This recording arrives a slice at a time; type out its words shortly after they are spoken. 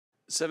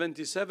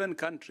77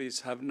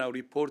 countries have now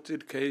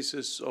reported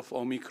cases of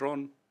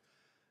Omicron,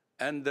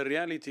 and the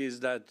reality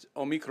is that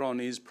Omicron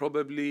is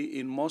probably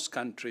in most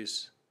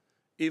countries,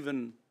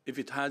 even if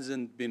it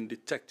hasn't been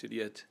detected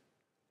yet.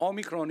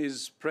 Omicron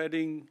is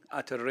spreading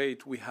at a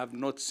rate we have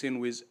not seen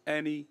with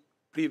any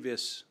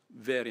previous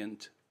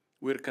variant.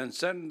 We're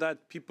concerned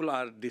that people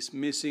are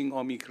dismissing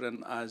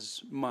Omicron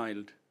as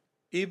mild.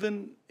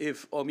 Even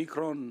if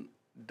Omicron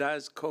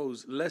does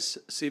cause less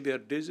severe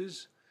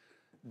disease,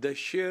 the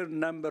sheer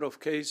number of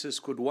cases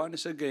could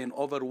once again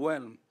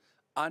overwhelm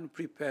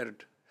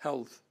unprepared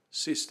health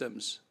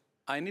systems.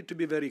 I need to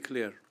be very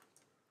clear.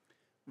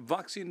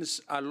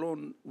 Vaccines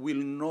alone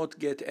will not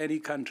get any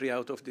country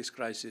out of this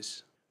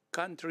crisis.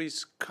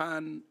 Countries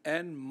can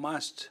and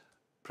must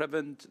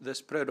prevent the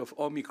spread of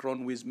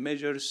Omicron with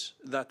measures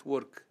that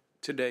work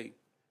today.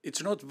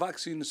 It's not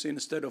vaccines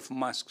instead of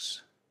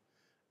masks.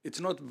 It's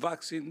not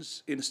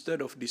vaccines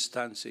instead of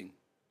distancing.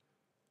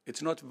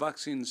 It's not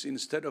vaccines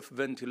instead of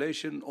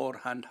ventilation or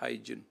hand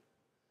hygiene.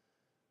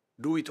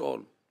 Do it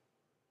all.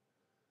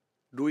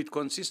 Do it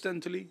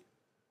consistently.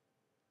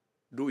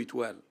 Do it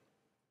well.